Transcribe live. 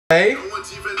Hey. No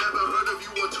one's even ever heard of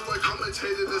you until I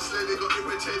commentated and said they got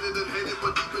irritated and hated,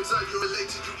 but deep inside you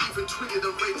related, you even tweeted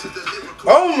and rated the lyrical.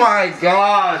 Oh my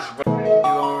gosh, bro.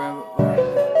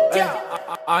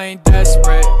 I ain't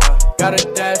desperate, got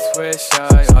a death wish,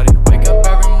 Shawty wake up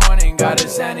every morning, got a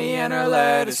Zanny and her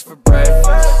lettuce for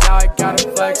breakfast. Now I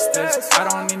gotta flex this, I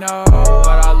don't need no hope,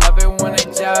 but I love it when they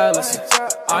jealous.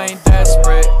 I ain't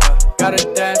desperate, got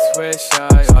a death wish,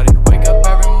 Shawty wake up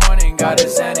every morning, got a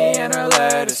Zanny and her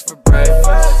lettuce for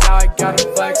breakfast. Now I gotta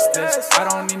flex this, I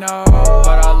don't need no hope,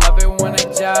 but I love it when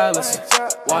they jealous.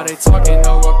 While they talking,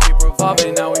 the world keep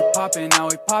revolving. Now we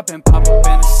poppin', pop up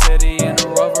in the city in a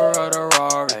Rover or the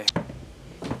Rari.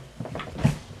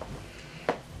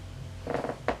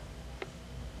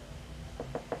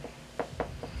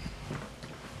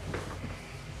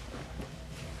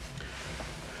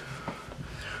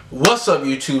 What's up,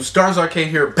 YouTube? Starnes Arcade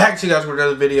here, back to you guys with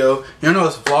another video. You know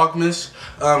it's Vlogmas.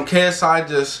 KSI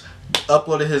just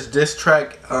uploaded his diss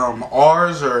track,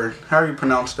 R's, or however you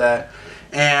pronounce that,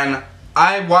 and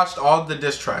I watched all the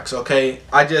diss tracks, okay?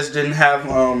 I just didn't have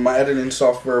my editing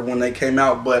software when they came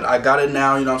out, but I got it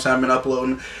now, you know what I'm saying? I've been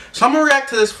uploading. So I'm going to react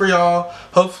to this for y'all.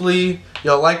 Hopefully,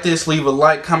 y'all like this. Leave a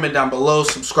like, comment down below,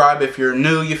 subscribe if you're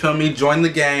new, you feel me? Join the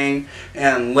gang,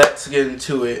 and let's get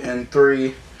into it in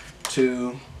 3,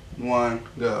 2, 1,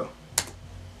 go.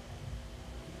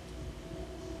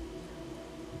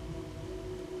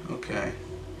 Okay.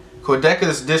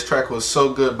 Quadeca's diss track was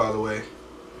so good, by the way.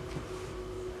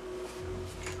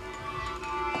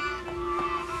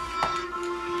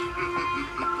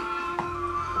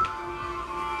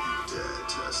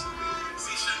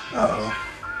 Uh-oh.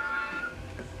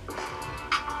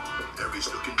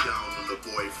 Every's looking down on the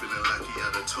boy, feeling like he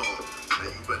had a talk. Now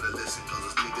you better listen, cause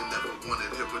this nigga never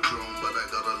wanted Hippodrome, but I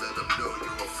gotta let him know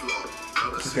you're a flop.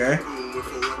 Okay. With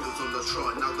four records on the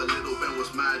trot. Now the little man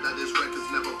was mad that his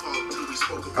records never popped till we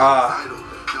spoke about his idol.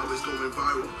 Now it's going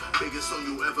viral. Biggest song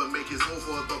you ever make is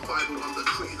over the Bible. I'm the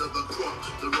creed of the crop,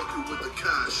 the Rocky with the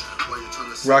cash. Why you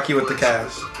trying to Rocky with the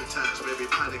cash. Baby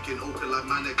panicking, open like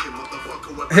mannequin,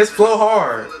 motherfucker. His flow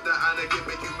hard.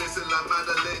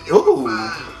 Ooh.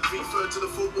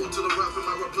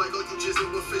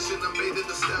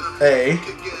 Hey.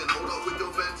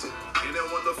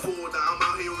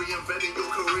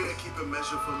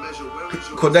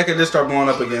 Quadeca just start blowing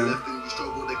up again.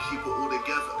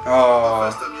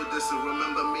 Oh.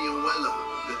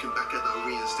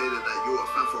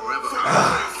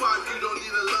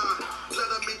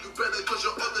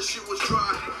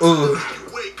 Ooh.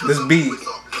 This beat.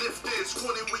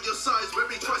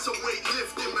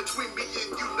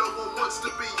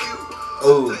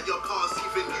 Oh. That your past,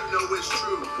 even you know it's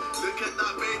true. Look at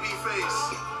that baby face.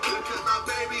 Look at that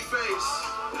baby face.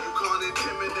 You can't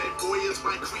intimidate, boy, it's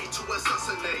my creed to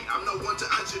assassinate. I'm not one to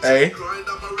agitate. Hey. Grind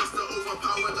up my wrist to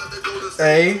overpower like the golden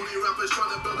Hey. state. Only rappers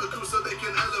trying to build a crew so they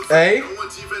can elevate. Hey. No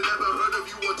one's even ever heard of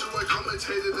you until I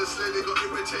commentated and said they got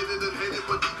irritated and hated,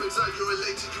 but deep inside you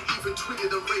related. You even tweeted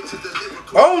and rated the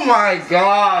lyrical. Oh my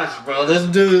gosh, bro. This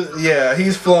dude, yeah,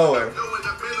 he's flowing.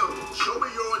 Show me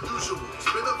you're unusual.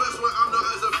 Spin the best where I'm not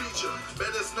as a feature.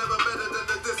 Better's never better than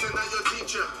the dissing at your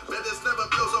teacher. Better's never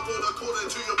blows up all according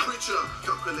to your preacher.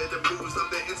 Calculate the moves, I'm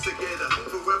the instigator.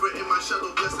 Forever in my shadow,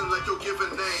 blessing like your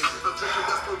given name. I'm drinking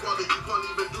desperado, you can't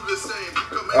even do the same.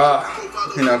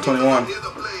 You're not 21.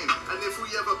 And if we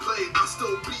ever played, I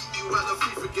still beat you at a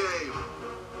FIFA game.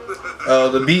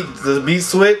 Oh, the beat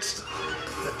switched.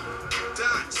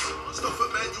 Dax, stop it,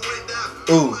 man, you ain't that.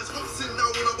 Ooh.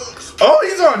 Oh,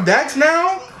 he's on Dax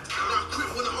now?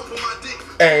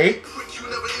 A.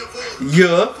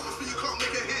 Yeah.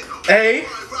 A.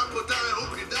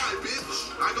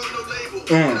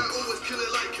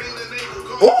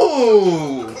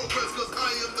 Ooh.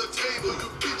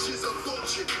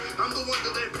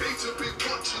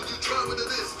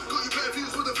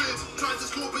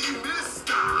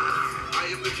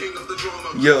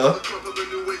 Yeah.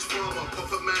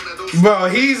 Bro,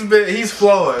 he's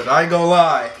flowing. I ain't gonna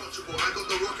lie.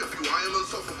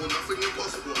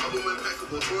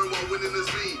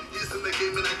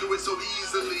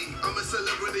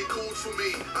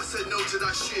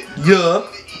 Yeah.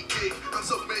 I'm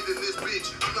self-made in this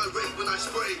bitch. I'm not raped when I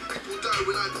spray. People die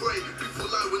when I pray. People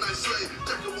lie when I slay.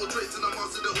 Jack of all trades and I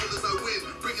master the orders I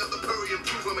win. Bring out the Perry and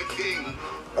prove I'm a king.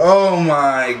 Oh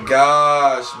my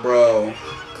gosh, bro.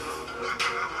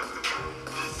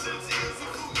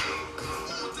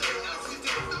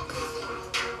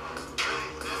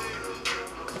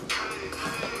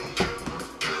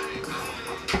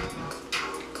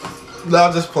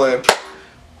 I'll just play it.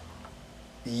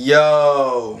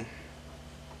 Yo.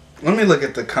 Let me look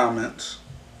at the comments.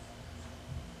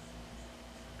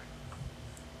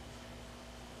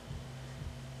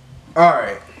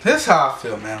 Alright, here's how I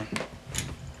feel, man.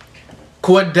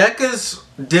 Quadeca's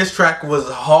diss track was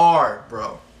hard,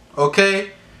 bro.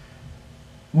 Okay?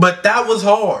 But that was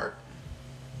hard.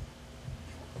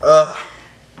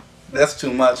 That's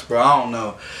too much, bro. I don't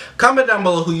know. Comment down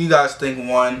below who you guys think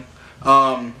won.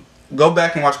 Go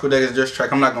back and watch Quadeca's diss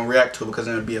track. I'm not going to react to it because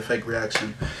it would be a fake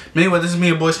reaction. But anyway, this is me,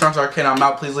 your boy Starnes Arcade. I'm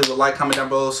out. Please leave a like, comment down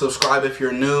below, subscribe if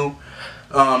you're new.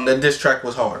 That diss track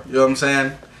was hard. You know what I'm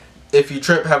saying? If you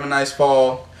trip, have a nice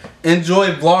fall.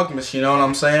 Enjoy Vlogmas, you know what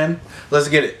I'm saying? Let's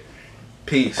get it.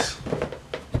 Peace.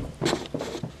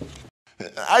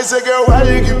 I said, girl, why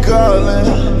you keep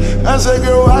calling? I said,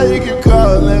 girl, why you keep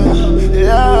calling?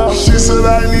 Yeah. She said,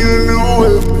 I need a new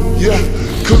whip. Yeah,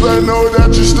 cause I know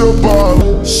that you still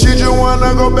ballin'. She just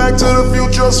wanna go back to the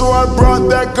future, so I brought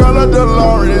that girl a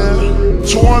DeLorean.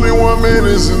 21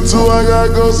 minutes until I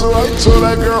gotta go, so I told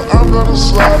that girl I'm gonna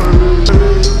slaughter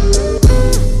it.